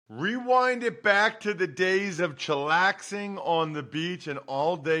Rewind it back to the days of chillaxing on the beach and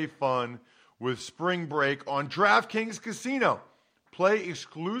all-day fun with spring break on DraftKings Casino. Play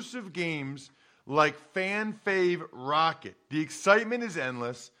exclusive games like Fan Fave Rocket. The excitement is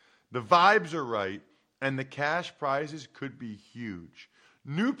endless, the vibes are right, and the cash prizes could be huge.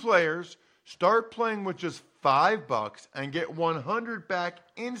 New players start playing with just $5 and get $100 back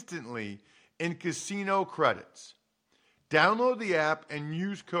instantly in casino credits. Download the app and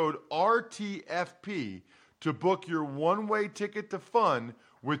use code RTFP to book your one-way ticket to fun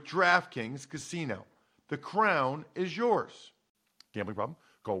with DraftKings Casino. The crown is yours. Gambling problem?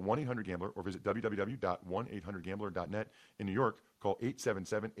 Call 1-800-GAMBLER or visit www.1800gambler.net. In New York, call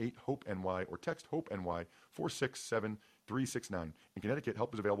 877-8-HOPE-NY or text HOPE-NY 467-369. In Connecticut,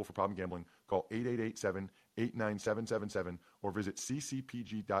 help is available for problem gambling. Call 888-7-897-7777 or visit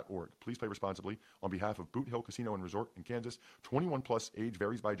ccpg.org. Please play responsibly. On behalf of Boot Hill Casino and Resort in Kansas, 21 plus, age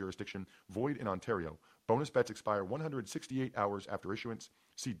varies by jurisdiction, void in Ontario. Bonus bets expire 168 hours after issuance.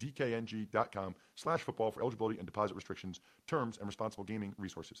 See dkng.com/football for eligibility and deposit restrictions, terms, and responsible gaming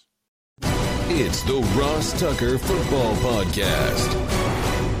resources. It's the Ross Tucker Football Podcast.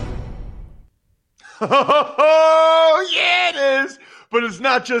 Oh, yeah, it is. But it's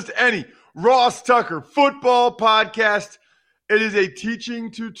not just any Ross Tucker Football Podcast. It is a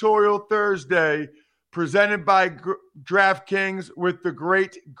teaching tutorial Thursday presented by DraftKings with the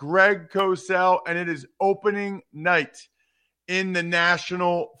great Greg Cosell, and it is opening night in the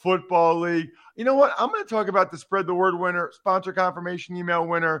National Football League. You know what? I'm going to talk about the Spread the Word winner, sponsor confirmation email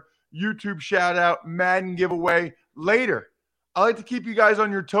winner, YouTube shout out, Madden giveaway later. I like to keep you guys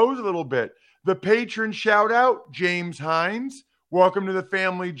on your toes a little bit. The patron shout out, James Hines. Welcome to the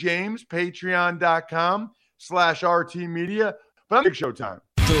family, James. Patreon.com/RT Media. But I'm Big Show time.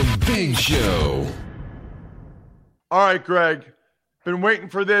 The Big Show. All right, Greg. Been waiting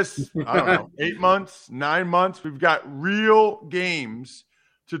for this, I don't know, 8 months, 9 months. We've got real games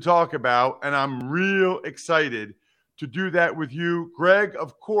to talk about, and I'm real excited to do that with you. Greg,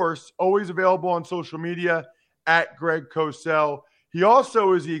 of course, always available on social media at Greg Cosell. He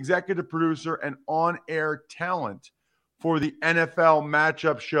also is the executive producer and on-air talent for the NFL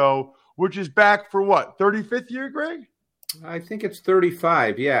Matchup Show, which is back for what, 35th year, Greg? I think it's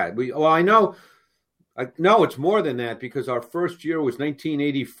 35, yeah. I know. No, it's more than that because our first year was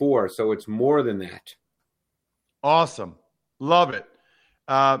 1984, so it's more than that. Awesome. Love it.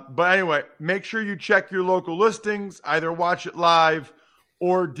 But anyway, make sure you check your local listings, either watch it live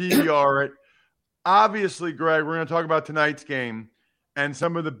or DVR it. Obviously, Greg, we're going to talk about tonight's game and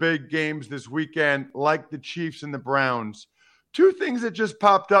some of the big games this weekend, like the Chiefs and the Browns. Two things that just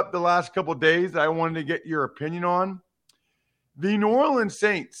popped up the last couple of days that I wanted to get your opinion on. The New Orleans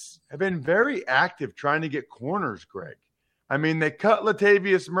Saints have been very active trying to get corners, Greg. I mean, they cut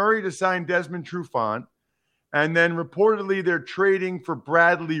Latavius Murray to sign Desmond Trufant, and then reportedly they're trading for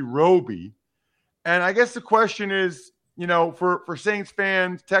Bradley Roby. And I guess the question is, you know, for Saints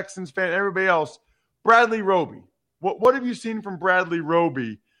fans, Texans fans, everybody else, Bradley Roby. What have you seen from Bradley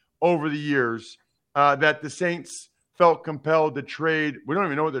Roby over the years that the Saints felt compelled to trade? We don't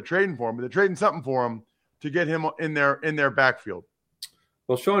even know what they're trading for him, but they're trading something for him to get him in their backfield.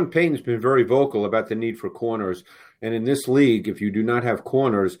 Well, Sean Payton's been very vocal about the need for corners. And in this league, if you do not have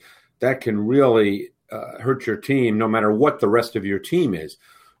corners, that can really hurt your team no matter what the rest of your team is.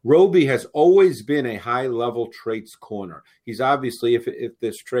 Roby has always been a high-level traits corner. He's obviously, if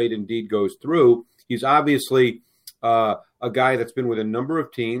this trade indeed goes through, he's obviously a guy that's been with a number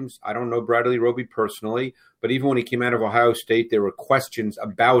of teams. I don't know Bradley Roby personally, but even when he came out of Ohio State, there were questions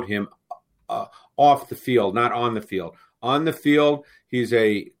about him off the field, not on the field. On the field, he's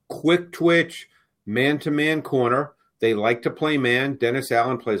a quick twitch, man-to-man corner. They like to play man. Dennis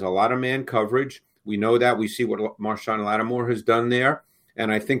Allen plays a lot of man coverage. We know that. We see what Marshawn Lattimore has done there.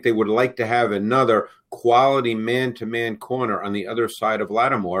 And I think they would like to have another quality man-to-man corner on the other side of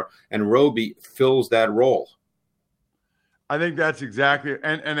Lattimore, and Roby fills that role. I think that's exactly –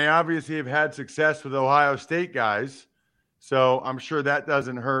 and they obviously have had success with Ohio State guys, so I'm sure that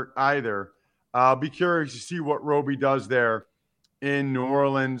doesn't hurt either. I'll be curious to see what Roby does there in New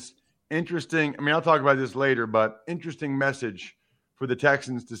Orleans. Interesting. I mean, I'll talk about this later, but interesting message for the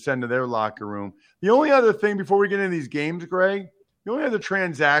Texans to send to their locker room. The only other thing before we get into these games, Greg, the only other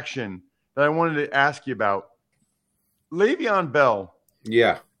transaction that I wanted to ask you about, Le'Veon Bell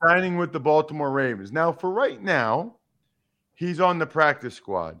signing with the Baltimore Ravens. Now, for right now, he's on the practice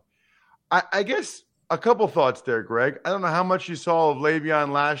squad. I guess a couple thoughts there, Greg. I don't know how much you saw of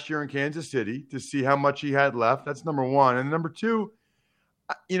Le'Veon last year in Kansas City to see how much he had left. That's number one. And number two,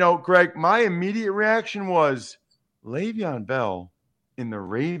 you know, Greg, my immediate reaction was Le'Veon Bell in the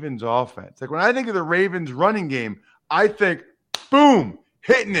Ravens offense. Like when I think of the Ravens running game, I think, boom,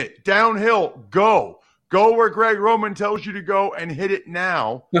 hitting it, downhill, go. Go where Greg Roman tells you to go and hit it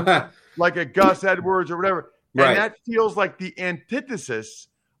now, like a Gus Edwards or whatever. Right. And that feels like the antithesis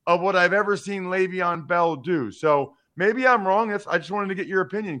of what I've ever seen Le'Veon Bell do. So maybe I'm wrong. I just wanted to get your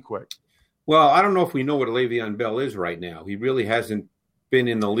opinion quick. Well, I don't know if we know what Le'Veon Bell is right now. He really hasn't been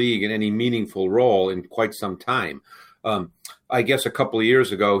in the league in any meaningful role in quite some time. I guess a couple of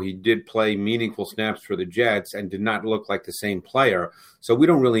years ago, he did play meaningful snaps for the Jets and did not look like the same player. So we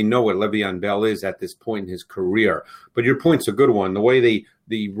don't really know what Le'Veon Bell is at this point in his career. But your point's a good one. The way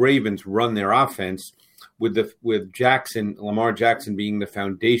the Ravens run their offense with Lamar Jackson being the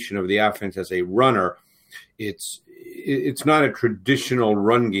foundation of the offense as a runner, it's not a traditional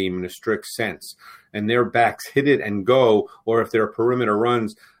run game in a strict sense. And their backs hit it and go, or if they're perimeter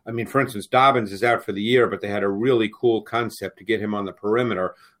runs. I mean, for instance, Dobbins is out for the year, but they had a really cool concept to get him on the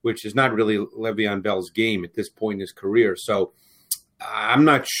perimeter, which is not really Le'Veon Bell's game at this point in his career. So I'm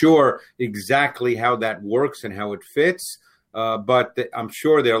not sure exactly how that works and how it fits, but I'm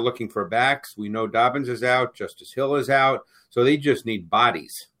sure they're looking for backs. We know Dobbins is out, Justice Hill is out, so they just need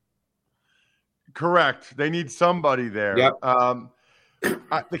bodies. Correct. They need somebody there. Yep.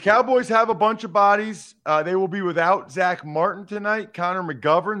 The Cowboys have a bunch of bodies. They will be without Zach Martin tonight. Connor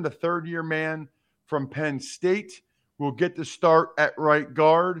McGovern, the third-year man from Penn State, will get the start at right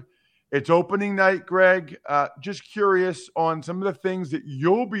guard. It's opening night, Greg. Just curious on some of the things that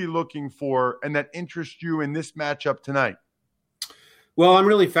you'll be looking for and that interest you in this matchup tonight. Well, I'm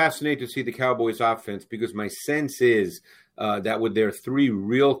really fascinated to see the Cowboys offense because my sense is that with their three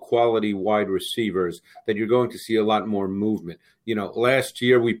real quality wide receivers, that you're going to see a lot more movement. You know, last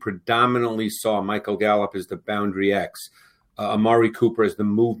year we predominantly saw Michael Gallup as the boundary X, Amari Cooper as the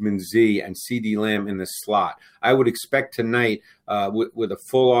movement Z, and CeeDee Lamb in the slot. I would expect tonight with a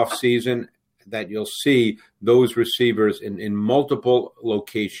full off season that you'll see those receivers in multiple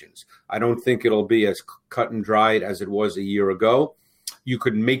locations. I don't think it'll be as cut and dried as it was a year ago. You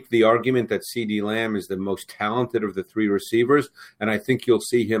could make the argument that CeeDee Lamb is the most talented of the three receivers, and I think you'll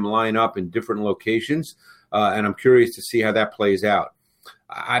see him line up in different locations, and I'm curious to see how that plays out.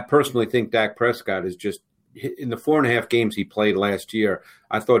 I personally think Dak Prescott is just – in the 4.5 games he played last year,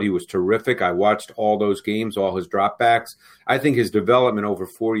 I thought he was terrific. I watched all those games, all his dropbacks. I think his development over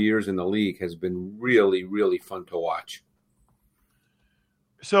 4 years in the league has been really, really fun to watch.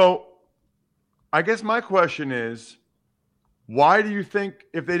 So I guess my question is, why do you think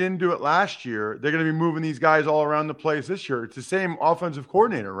if they didn't do it last year, they're going to be moving these guys all around the place this year? It's the same offensive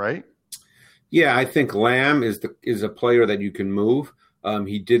coordinator, right? Yeah, I think Lamb is a player that you can move.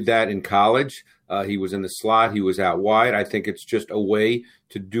 He did that in college. He was in the slot. He was out wide. I think it's just a way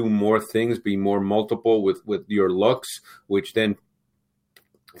to do more things, be more multiple with your looks, which then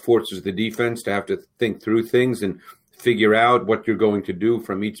forces the defense to have to think through things and figure out what you're going to do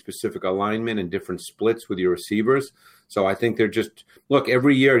from each specific alignment and different splits with your receivers. So I think they're just – look,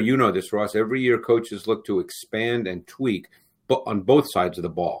 every year, you know this, Ross, every year coaches look to expand and tweak on both sides of the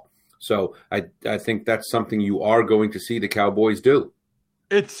ball. So I think that's something you are going to see the Cowboys do.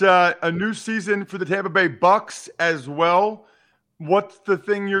 It's a new season for the Tampa Bay Bucks as well. What's the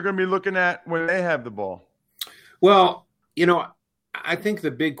thing you're going to be looking at when they have the ball? Well, you know, I think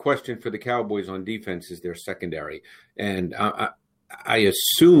the big question for the Cowboys on defense is their secondary. And I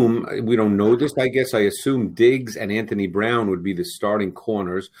assume, we don't know this, I guess, I assume Diggs and Anthony Brown would be the starting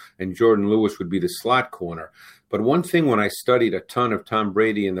corners and Jordan Lewis would be the slot corner. But one thing when I studied a ton of Tom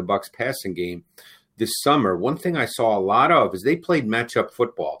Brady in the Bucs passing game this summer, one thing I saw a lot of is they played matchup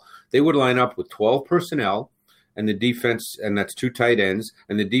football. They would line up with 12 personnel and the defense, and that's 2 tight ends,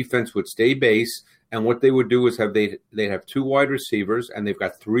 and the defense would stay base. And what they would do is they'd have 2 wide receivers, and they've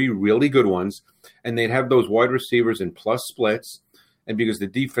got 3 really good ones, and they'd have those wide receivers in plus splits. And because the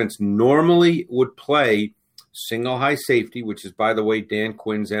defense normally would play single high safety, which is, by the way, Dan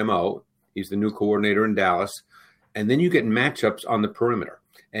Quinn's MO. He's the new coordinator in Dallas. And then you get matchups on the perimeter.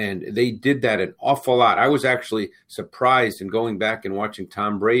 And they did that an awful lot. I was actually surprised in going back and watching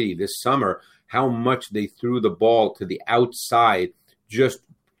Tom Brady this summer how much they threw the ball to the outside, just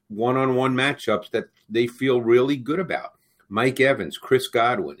one-on-one matchups that they feel really good about. Mike Evans, Chris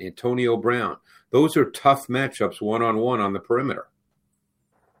Godwin, Antonio Brown. Those are tough matchups one-on-one on the perimeter.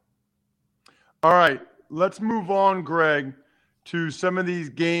 All right, let's move on, Greg, to some of these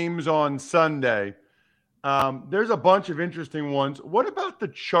games on Sunday. There's a bunch of interesting ones. What about the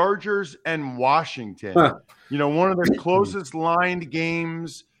Chargers and Washington? You know, one of the closest lined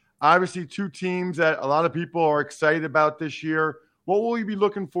games. Obviously, 2 teams that a lot of people are excited about this year. What will you be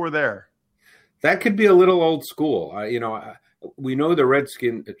looking for there? That could be a little old school. we know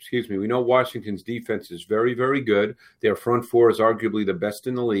we know Washington's defense is very, very good. Their front four is arguably the best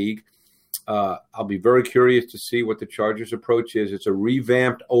in the league. I'll be very curious to see what the Chargers' approach is. It's a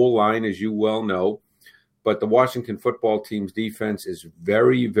revamped O-line, as you well know, but the Washington football team's defense is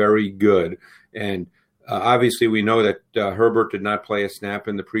very, very good. And obviously we know that Herbert did not play a snap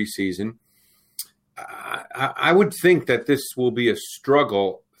in the preseason. I would think that this will be a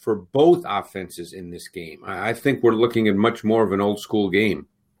struggle for both offenses in this game. I think we're looking at much more of an old school game.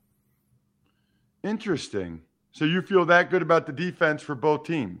 Interesting. So you feel that good about the defense for both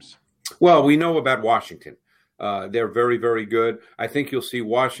teams? Well, we know about Washington. They're very, very good. I think you'll see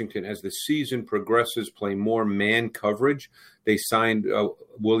Washington, as the season progresses, play more man coverage. They signed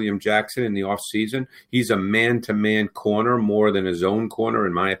William Jackson in the offseason. He's a man-to-man corner more than a zone corner,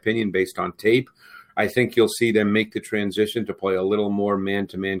 in my opinion, based on tape. I think you'll see them make the transition to play a little more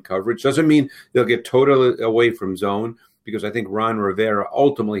man-to-man coverage. Doesn't mean they'll get totally away from zone, because I think Ron Rivera,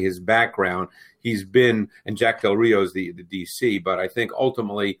 ultimately his background, he's been, and Jack Del Rio is the DC, but I think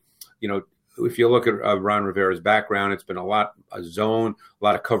ultimately, if you look at Ron Rivera's background, it's been a lot of zone, a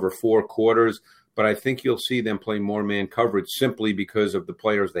lot of cover four quarters, but I think you'll see them play more man coverage simply because of the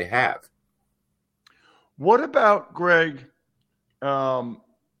players they have. What about, Greg,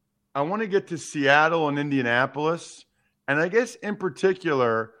 I want to get to Seattle and Indianapolis, and I guess in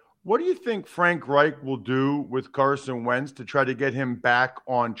particular, what do you think Frank Reich will do with Carson Wentz to try to get him back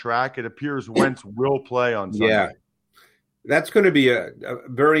on track? It appears Wentz will play on Sunday. Yeah. That's going to be a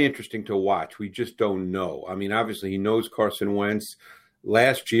very interesting to watch. We just don't know. I mean, obviously, he knows Carson Wentz.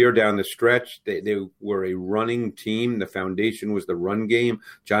 Last year down the stretch, they were a running team. The foundation was the run game.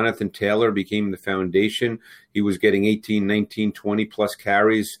 Jonathan Taylor became the foundation. He was getting 18, 19, 20-plus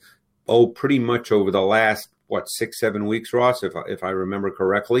carries, pretty much over the last, 6-7 weeks, Ross, if I remember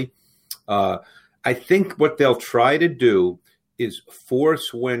correctly. I think what they'll try to do is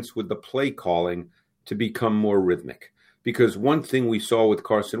force Wentz with the play calling to become more rhythmic. Because one thing we saw with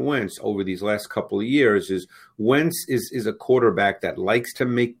Carson Wentz over these last couple of years is Wentz is a quarterback that likes to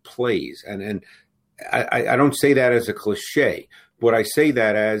make plays. And I don't say that as a cliche. What I say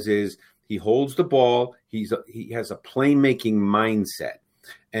that as is he holds the ball. He has a playmaking mindset.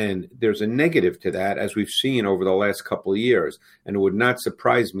 And there's a negative to that, as we've seen over the last couple of years. And it would not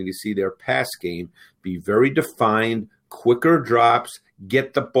surprise me to see their pass game be very defined, quicker drops,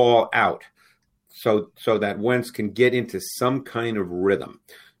 get the ball out. So that Wentz can get into some kind of rhythm,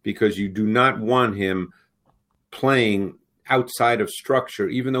 because you do not want him playing outside of structure.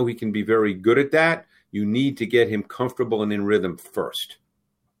 Even though he can be very good at that, you need to get him comfortable and in rhythm first.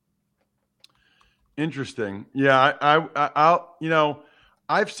 Interesting. Yeah,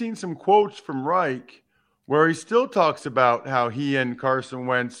 I've seen some quotes from Reich where he still talks about how he and Carson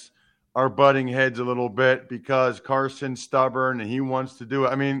Wentz are butting heads a little bit because Carson's stubborn and he wants to do it.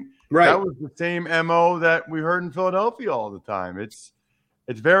 I mean, right. That was the same MO that we heard in Philadelphia all the time. It's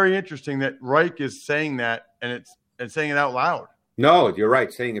very interesting that Reich is saying that and saying it out loud. No, you're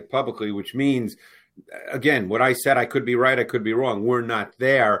right, saying it publicly, which means, again, what I said, I could be right, I could be wrong. We're not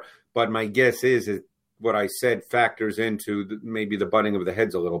there, but my guess is what I said factors into maybe the butting of the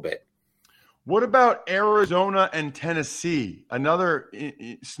heads a little bit. What about Arizona and Tennessee? Another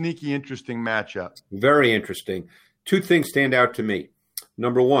sneaky, interesting matchup. Very interesting. Two things stand out to me.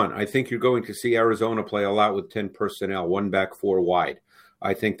 Number one, I think you're going to see Arizona play a lot with 10 personnel, 1 back, 4 wide.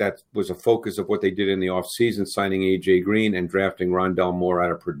 I think that was a focus of what they did in the offseason, signing A.J. Green and drafting Rondell Moore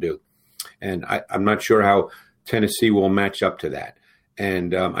out of Purdue. And I'm not sure how Tennessee will match up to that.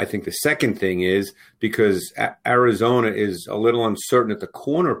 And I think the second thing is, because Arizona is a little uncertain at the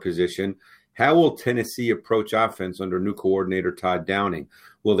corner position, how will Tennessee approach offense under new coordinator Todd Downing?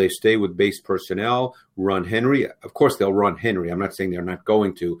 Will they stay with base personnel, run Henry? Of course, they'll run Henry. I'm not saying they're not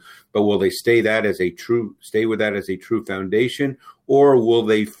going to, but will they stay with that as a true foundation, or will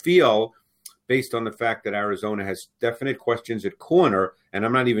they feel, based on the fact that Arizona has definite questions at corner, and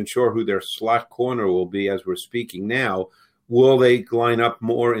I'm not even sure who their slot corner will be as we're speaking now, will they line up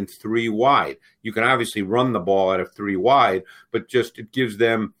more in 3 wide? You can obviously run the ball out of 3 wide, but just it gives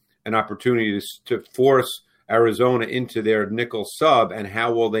them an opportunity to force Arizona into their nickel sub, and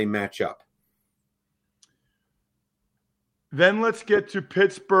how will they match up? Then let's get to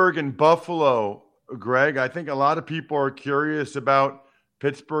Pittsburgh and Buffalo, Greg. I think a lot of people are curious about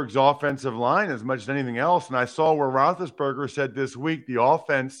Pittsburgh's offensive line as much as anything else. And I saw where Roethlisberger said this week the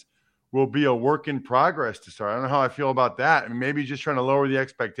offense will be a work in progress to start. I don't know how I feel about that. I mean, maybe he's just trying to lower the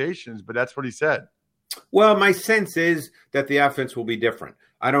expectations, but that's what he said. Well, my sense is that the offense will be different.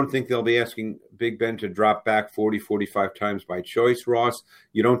 I don't think they'll be asking Big Ben to drop back 40, 45 times by choice, Ross.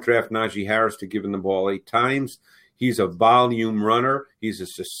 You don't draft Najee Harris to give him the ball 8 times. He's a volume runner. He's a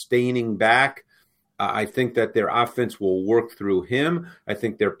sustaining back. I think that their offense will work through him. I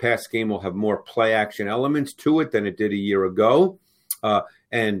think their pass game will have more play action elements to it than it did a year ago.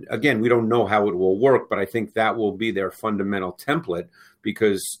 And again, we don't know how it will work, but I think that will be their fundamental template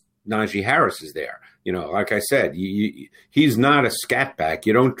because Najee Harris is there. Like I said, he's not a scat back.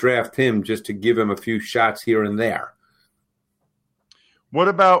 You don't draft him just to give him a few shots here and there. What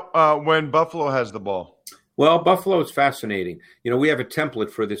about when Buffalo has the ball? Well, Buffalo is fascinating. We have a template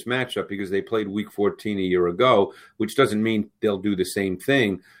for this matchup because they played Week 14 a year ago, which doesn't mean they'll do the same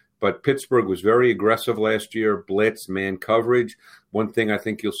thing. But Pittsburgh was very aggressive last year, blitz, man coverage. One thing I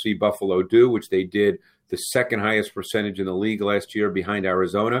think you'll see Buffalo do, which they did the second highest percentage in the league last year behind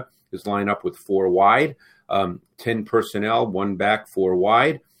Arizona, is line up with 4 wide, 10 personnel, 1 back, 4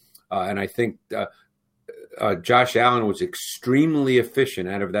 wide. And I think Josh Allen was extremely efficient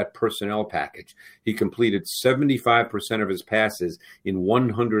out of that personnel package. He completed 75% of his passes in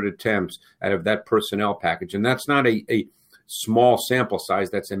 100 attempts out of that personnel package. And that's not a small sample size.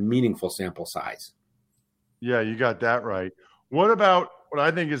 That's a meaningful sample size. Yeah, you got that right. What about what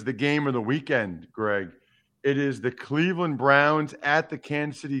I think is the game of the weekend, Greg? It is the Cleveland Browns at the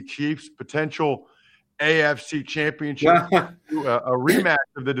Kansas City Chiefs, potential AFC championship, a rematch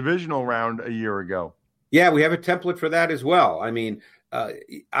of the divisional round a year ago. Yeah, we have a template for that as well. I mean,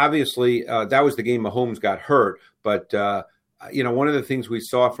 obviously, that was the game Mahomes got hurt. But, one of the things we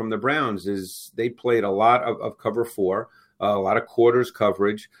saw from the Browns is they played a lot of cover 4, a lot of quarters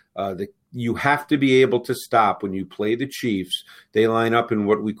coverage. You have to be able to stop when you play the Chiefs. They line up in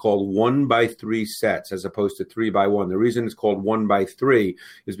what we call 1-by-3 sets as opposed to 3-by-1. The reason it's called 1-by-3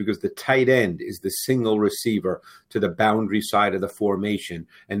 is because the tight end is the single receiver to the boundary side of the formation,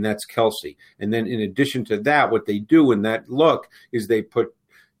 and that's Kelce. And then in addition to that, what they do in that look is they put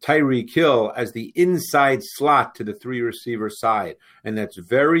Tyreek Hill as the inside slot to the 3-receiver side. And that's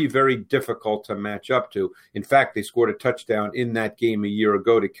very, very difficult to match up to. In fact, they scored a touchdown in that game a year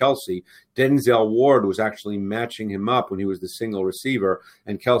ago to Kelce. Denzel Ward was actually matching him up when he was the single receiver,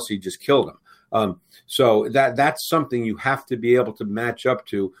 and Kelce just killed him. So that's something you have to be able to match up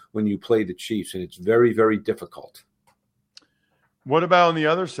to when you play the Chiefs, and it's very, very difficult. What about on the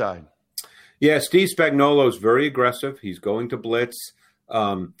other side? Yeah, Steve Spagnuolo is very aggressive. He's going to blitz.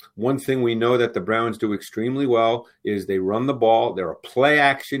 One thing we know that the Browns do extremely well is they run the ball. They're a play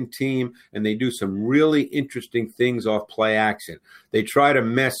action team, and they do some really interesting things off play action. They try to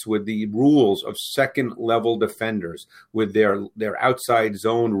mess with the rules of second level defenders with their outside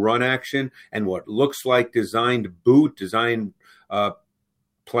zone run action and what looks like designed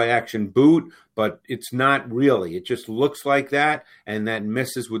play action boot, but it's not really. It just looks like that, and that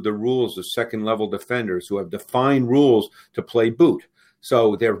messes with the rules of second level defenders who have defined rules to play boot.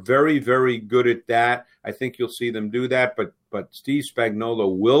 So they're very, very good at that. I think you'll see them do that. But Steve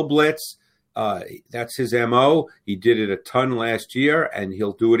Spagnuolo will blitz. That's his MO. He did it a ton last year, and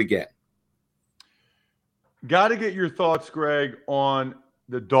he'll do it again. Got to get your thoughts, Greg, on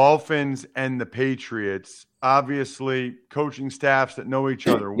the Dolphins and the Patriots. Obviously, coaching staffs that know each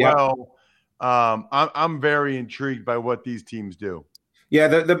other well. I'm very intrigued by what these teams do. Yeah,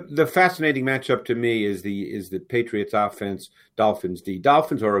 the fascinating matchup to me is the Patriots offense, Dolphins D.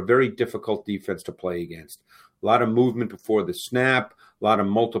 Dolphins are a very difficult defense to play against. A lot of movement before the snap, a lot of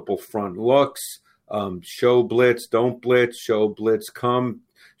multiple front looks, show blitz, don't blitz, show blitz,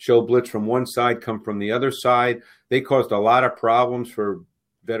 show blitz from one side, come from the other side. They caused a lot of problems for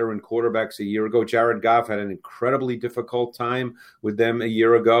veteran quarterbacks a year ago. Jared Goff had an incredibly difficult time with them a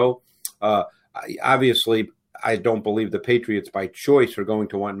year ago. Obviously, I don't believe the Patriots by choice are going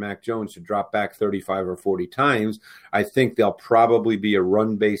to want Mac Jones to drop back 35 or 40 times. I think they'll probably be a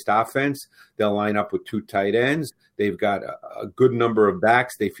run-based offense. They'll line up with 2 tight ends. They've got a good number of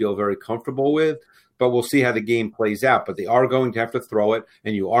backs they feel very comfortable with, but we'll see how the game plays out. But they are going to have to throw it,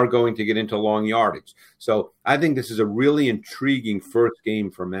 and you are going to get into long yardage. So I think this is a really intriguing first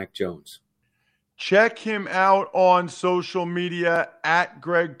game for Mac Jones. Check him out on social media at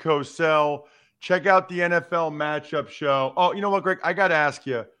Greg Cosell. Check out the NFL matchup show. Oh, you know what, Greg? I got to ask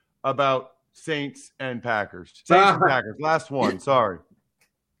you about Saints and Packers. Saints and Packers. Last one. Sorry.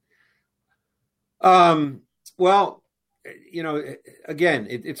 Well, again,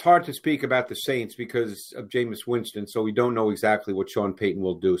 it's hard to speak about the Saints because of Jameis Winston, so we don't know exactly what Sean Payton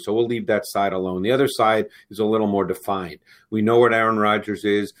will do. So we'll leave that side alone. The other side is a little more defined. We know what Aaron Rodgers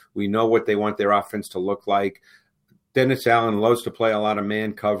is. We know what they want their offense to look like. Dennis Allen loves to play a lot of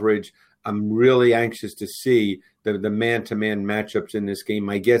man coverage. I'm really anxious to see the man-to-man matchups in this game.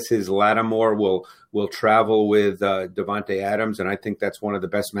 My guess is Lattimore will travel with Devontae Adams, and I think that's one of the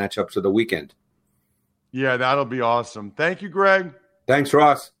best matchups of the weekend. Yeah, that'll be awesome. Thank you, Greg. Thanks,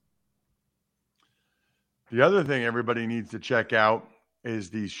 Ross. The other thing everybody needs to check out is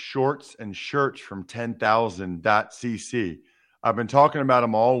these shorts and shirts from 10,000.cc. I've been talking about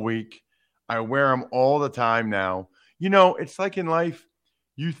them all week. I wear them all the time now. You know, it's like in life,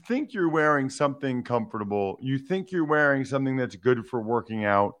 you think you're wearing something comfortable. You think you're wearing something that's good for working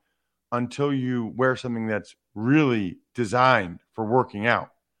out until you wear something that's really designed for working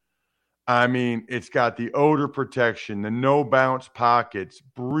out. I mean, it's got the odor protection, the no bounce pockets,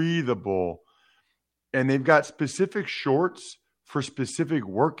 breathable, and they've got specific shorts for specific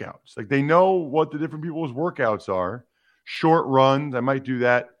workouts. Like they know what the different people's workouts are. Short runs, I might do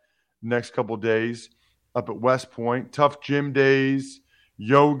that next couple of days up at West Point. Tough gym days,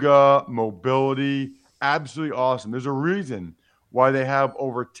 yoga, mobility, absolutely awesome. There's a reason why they have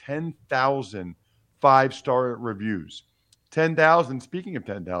over 10,000 5-star reviews. 10,000, speaking of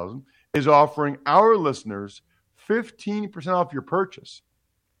 10,000, is offering our listeners 15% off your purchase.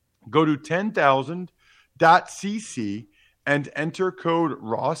 Go to 10,000.cc and enter code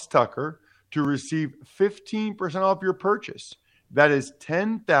Ross Tucker to receive 15% off your purchase. That is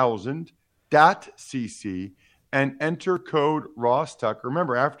 10,000.cc and enter code Ross Tucker.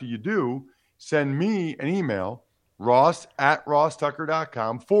 Remember, after you do, send me an email,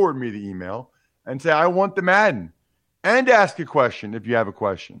 ross@rosstucker.com, forward me the email, and say, I want the Madden. And ask a question if you have a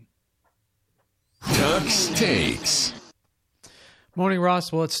question. Tuck's Takes. Morning,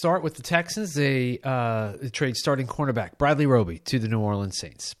 Ross. Well, let's start with the Texans. They trade starting cornerback Bradley Roby to the New Orleans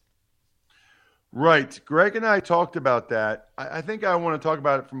Saints. Right. Greg and I talked about that. I think I want to talk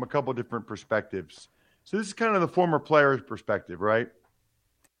about it from a couple different perspectives. So this is kind of the former player's perspective, right?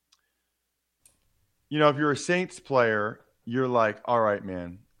 You know, if you're a Saints player, you're like, all right,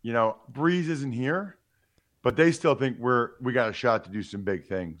 man, you know, Breeze isn't here, but they still think we got a shot to do some big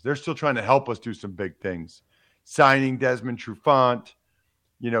things. They're still trying to help us do some big things. Signing Desmond Trufant,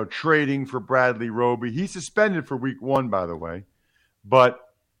 you know, trading for Bradley Roby. He's suspended for week 1, by the way, but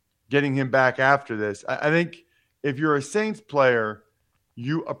getting him back after this. I think if you're a Saints player,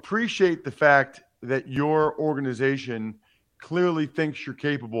 you appreciate the fact that your organization clearly thinks you're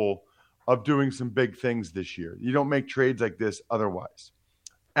capable of doing some big things this year. You don't make trades like this otherwise.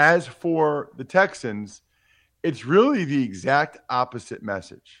 As for the Texans, it's really the exact opposite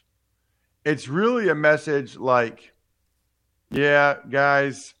message. It's really a message like, yeah,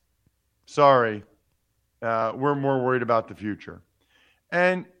 guys, sorry, we're more worried about the future.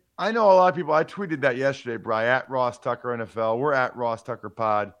 And I know a lot of people, I tweeted that yesterday, Bri, at Ross Tucker NFL. We're at Ross Tucker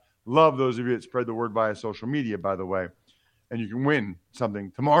Pod. Love those of you that spread the word via social media, by the way. And you can win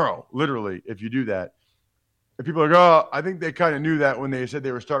something tomorrow, literally, if you do that. And people are like, oh, I think they kind of knew that when they said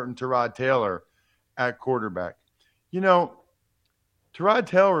they were starting Tyrod Taylor at quarterback. You know, Tyrod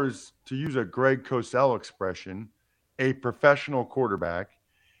Taylor is, to use a Greg Cosell expression, a professional quarterback.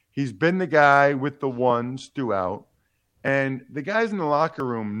 He's been the guy with the ones throughout. And the guys in the locker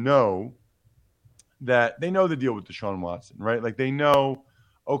room know that they know the deal with Deshaun Watson, right? Like they know,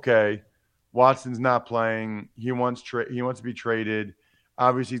 okay, Watson's not playing. He wants to be traded.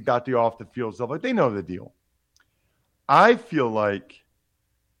 Obviously, he's got the off the field stuff. Like they know the deal. I feel like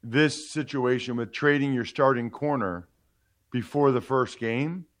this situation with trading your starting corner before the first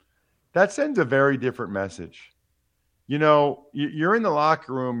game, that sends a very different message. You know, you're in the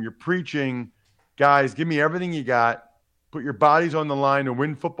locker room, you're preaching, guys, give me everything you got. Put your bodies on the line to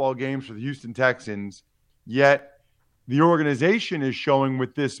win football games for the Houston Texans. Yet the organization is showing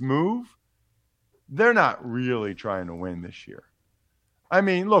with this move, they're not really trying to win this year. I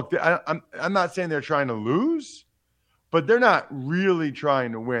mean, look, I'm not saying they're trying to lose, but they're not really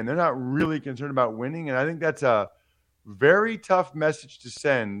trying to win. They're not really concerned about winning. And I think that's a very tough message to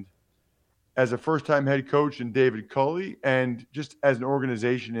send as a first-time head coach in David Culley and just as an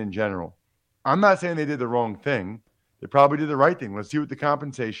organization in general. I'm not saying they did the wrong thing. They probably did the right thing. Let's see what the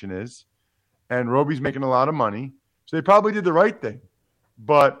compensation is. And Roby's making a lot of money. So they probably did the right thing.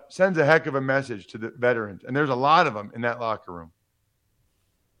 But sends a heck of a message to the veterans. And there's a lot of them in that locker room.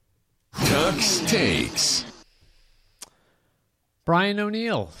 Tuck's Takes. Brian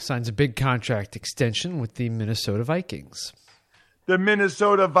O'Neill signs a big contract extension with the Minnesota Vikings. The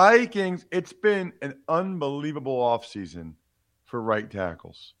Minnesota Vikings, it's been an unbelievable offseason for right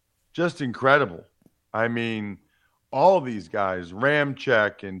tackles. Just incredible. I mean, all these guys,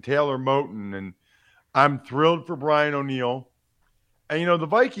 Ramczyk and Taylor Moton, and I'm thrilled for Brian O'Neill. And, you know, the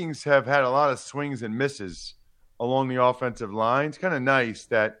Vikings have had a lot of swings and misses along the offensive line. It's kind of nice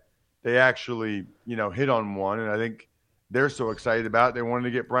that they actually, you know, hit on one, and I think they're so excited about it, they wanted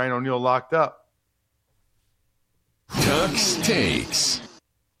to get Brian O'Neill locked up. Tuck's Takes.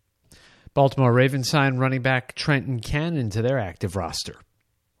 Baltimore Ravens signed running back Trenton Cannon to their active roster.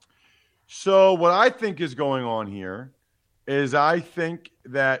 So what I think is going on here is I think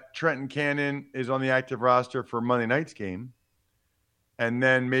that Trenton Cannon is on the active roster for Monday night's game, and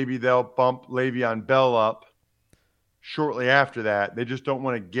then maybe they'll bump Le'Veon Bell up shortly after that. They just don't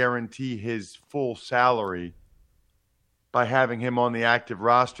want to guarantee his full salary by having him on the active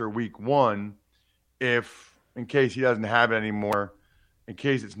roster week 1 if, in case he doesn't have it anymore, in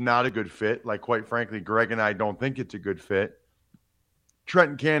case it's not a good fit, like quite frankly, Greg and I don't think it's a good fit.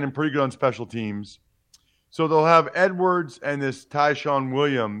 Trenton Cannon, pretty good on special teams. So they'll have Edwards and this Tyshawn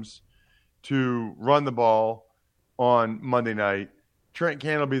Williams to run the ball on Monday night. Trenton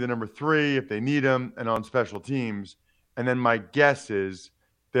Cannon will be the number 3 if they need him and on special teams. And then my guess is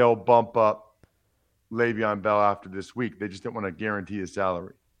they'll bump up Le'Veon Bell after this week. They just don't want to guarantee his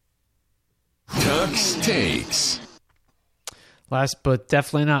salary. Tuck's Takes. Last but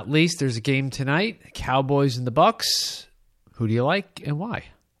definitely not least, there's a game tonight. Cowboys and the Bucks. Who do you like and why?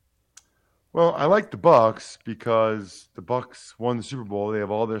 Well, I like the Bucks because the Bucks won the Super Bowl. They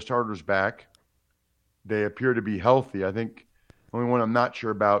have all their starters back. They appear to be healthy. I think the only one I'm not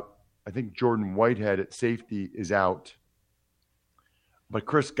sure about, I think Jordan Whitehead at safety is out. But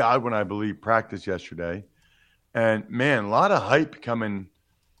Chris Godwin, I believe, practiced yesterday. And, man, a lot of hype coming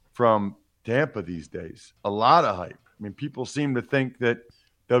from Tampa these days. A lot of hype. I mean, people seem to think that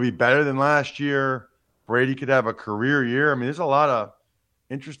they'll be better than last year. Brady could have a career year. I mean, there's a lot of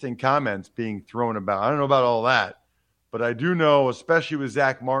interesting comments being thrown about. I don't know about all that, but I do know, especially with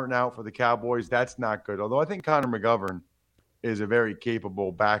Zach Martin out for the Cowboys, that's not good. Although I think Connor McGovern is a very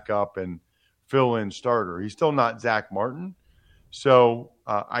capable backup and fill-in starter. He's still not Zach Martin. So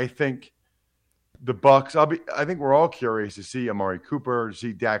I think the Bucks, I think we're all curious to see Amari Cooper, to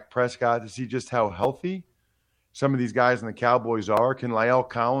see Dak Prescott, to see just how healthy some of these guys in the Cowboys are. Can La'el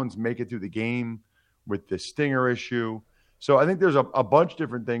Collins make it through the game with the stinger issue? So I think there's a bunch of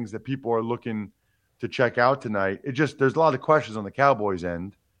different things that people are looking to check out tonight. There's a lot of questions on the Cowboys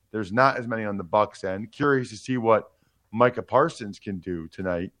end. There's not as many on the Bucks end. Curious to see what Micah Parsons can do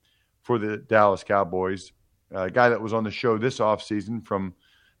tonight for the Dallas Cowboys, a guy that was on the show this offseason from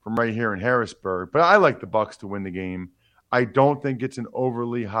right here in Harrisburg. But I like the Bucks to win the game. I don't think it's an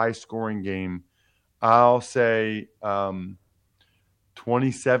overly high-scoring game. I'll say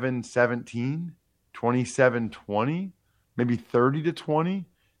 27-17, 27-20. Maybe 30-20,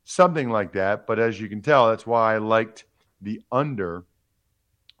 something like that. But as you can tell, that's why I liked the under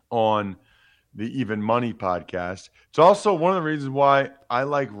on the Even Money podcast. It's also one of the reasons why I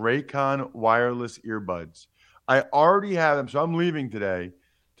like Raycon wireless earbuds. I already have them, so I'm leaving today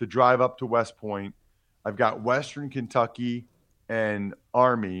to drive up to West Point. I've got Western Kentucky and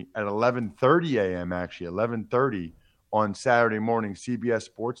Army at 11:30 a.m., actually, 11:30 on Saturday morning, CBS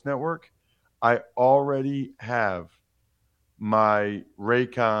Sports Network. I already have my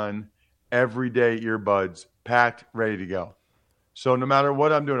Raycon everyday earbuds packed, ready to go. So no matter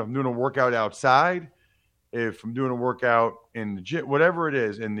what I'm doing, if I'm doing a workout outside, if I'm doing a workout in the gym, whatever it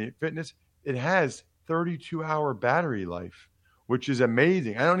is, in the fitness, it has 32-hour battery life, which is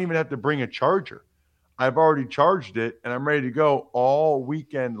amazing. I don't even have to bring a charger. I've already charged it, and I'm ready to go all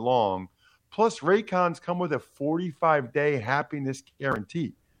weekend long. Plus, Raycons come with a 45-day happiness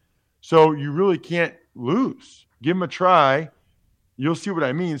guarantee. So you really can't lose. Give them a try. You'll see what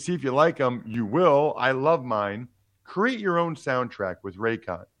I mean. See if you like them. You will. I love mine. Create your own soundtrack with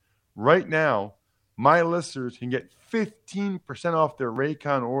Raycon. Right now, my listeners can get 15% off their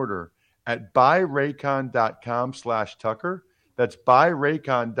Raycon order at buyraycon.com/Tucker. That's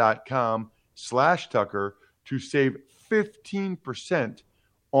buyraycon.com/Tucker to save 15%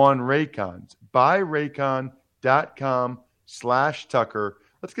 on Raycons. Buyraycon.com/Tucker.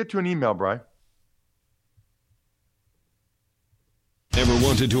 Let's get to an email, Bri. Ever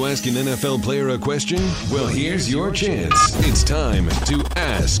wanted to ask an NFL player a question? Well, here's your chance. It's time to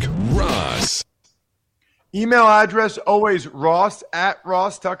Ask Ross. Email address, always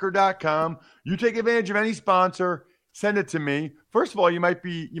ross@rosstucker.com. You take advantage of any sponsor, send it to me. First of all, you might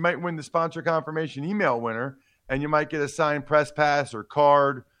win the sponsor confirmation email winner, and you might get a signed press pass or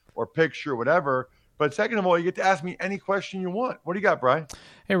card or picture, whatever. But second of all, you get to ask me any question you want. What do you got, Brian?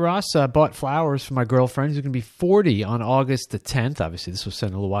 Hey, Ross, bought flowers for my girlfriend who's going to be 40 on August the 10th. Obviously, this was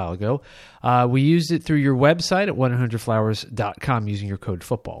sent a little while ago. We used it through your website at 100flowers.com using your code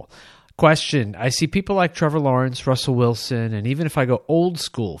football. Question, I see people like Trevor Lawrence, Russell Wilson, and even if I go old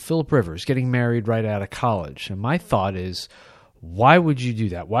school, Phillip Rivers getting married right out of college. And my thought is, why would you do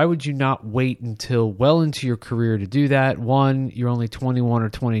that? Why would you not wait until well into your career to do that? One, you're only 21 or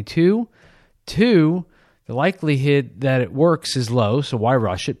 22. Two, The likelihood that it works is low, so why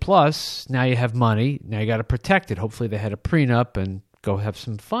rush it? Plus, now you have money. Now you got to protect it. Hopefully they had a prenup and go have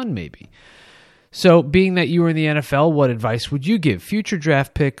some fun maybe. So being that you were in the NFL, what advice would you give future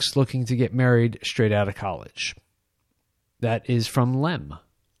draft picks looking to get married straight out of college? That is from Lem.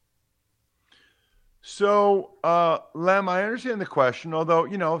 So, Lem, I understand the question, although,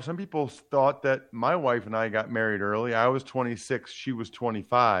 some people thought that my wife and I got married early. I was 26, she was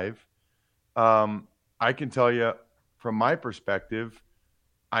 25. I can tell you from my perspective,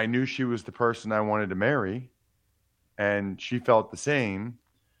 I knew she was the person I wanted to marry, and she felt the same.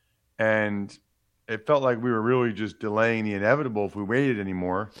 And it felt like we were really just delaying the inevitable if we waited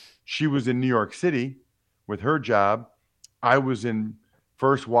anymore. She was in New York City with her job. I was in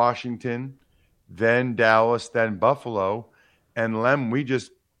first Washington, then Dallas, then Buffalo. And Lem, we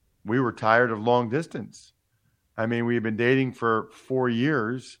were tired of long distance. I mean, we had been dating for 4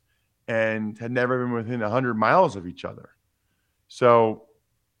 years and had never been within 100 miles of each other. So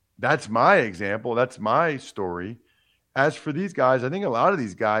that's my example. That's my story. As for these guys, I think a lot of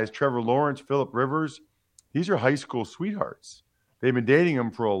these guys, Trevor Lawrence, Phillip Rivers, these are high school sweethearts. They've been dating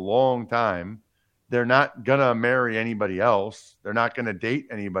them for a long time. They're not going to marry anybody else. They're not going to date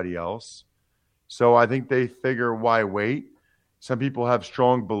anybody else. So I think they figure, why wait? Some people have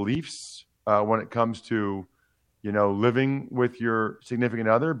strong beliefs when it comes to, living with your significant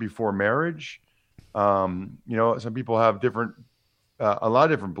other before marriage. Some people have a lot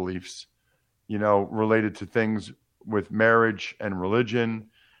of different beliefs, related to things with marriage and religion.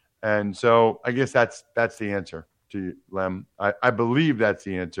 And so I guess that's the answer to you, Lem. I believe that's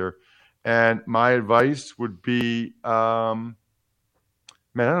the answer. And my advice would be, I don't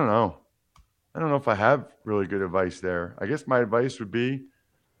know. I don't know if I have really good advice there. I guess my advice would be,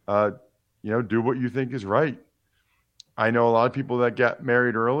 do what you think is right. I know a lot of people that got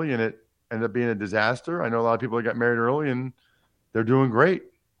married early and it ended up being a disaster. I know a lot of people that got married early and they're doing great,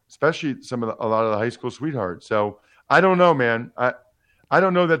 especially a lot of the high school sweethearts. So I don't know, man. I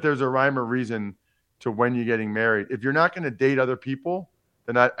don't know that there's a rhyme or reason to when you're getting married. If you're not going to date other people,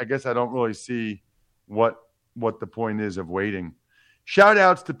 then I guess I don't really see what the point is of waiting. Shout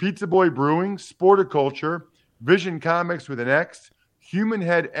outs to Pizza Boy Brewing, Sporticulture, Vision Comics with an X,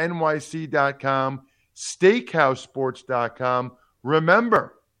 HumanHeadNYC.com, SteakhouseSports.com.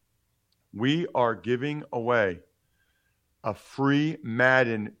 Remember, we are giving away a free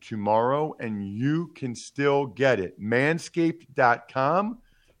Madden tomorrow, and you can still get it. Manscaped.com.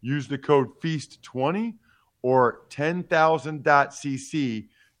 Use the code FEAST20 or 10,000.cc.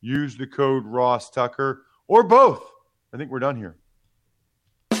 Use the code Ross Tucker or both. I think we're done here.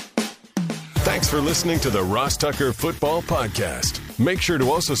 Thanks for listening to the Ross Tucker Football Podcast. Make sure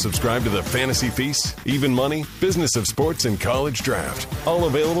to also subscribe to the Fantasy Feast, Even Money, Business of Sports, and College Draft. All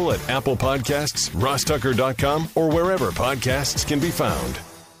available at Apple Podcasts, rosstucker.com, or wherever podcasts can be found.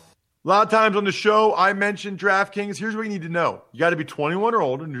 A lot of times on the show, I mentioned DraftKings. Here's what you need to know. You got to be 21 or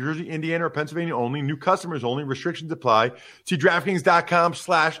older, New Jersey, Indiana, or Pennsylvania only. New customers only. Restrictions apply. See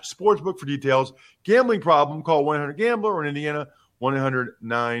DraftKings.com/sportsbook for details. Gambling problem, call 1-800-GAMBLER, or in Indiana,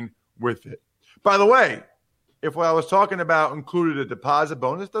 1-800-9-WITH-IT. By the way, if what I was talking about included a deposit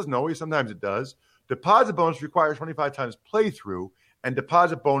bonus, doesn't always, sometimes it does. Deposit bonus requires 25 times playthrough, and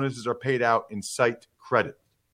deposit bonuses are paid out in site credit.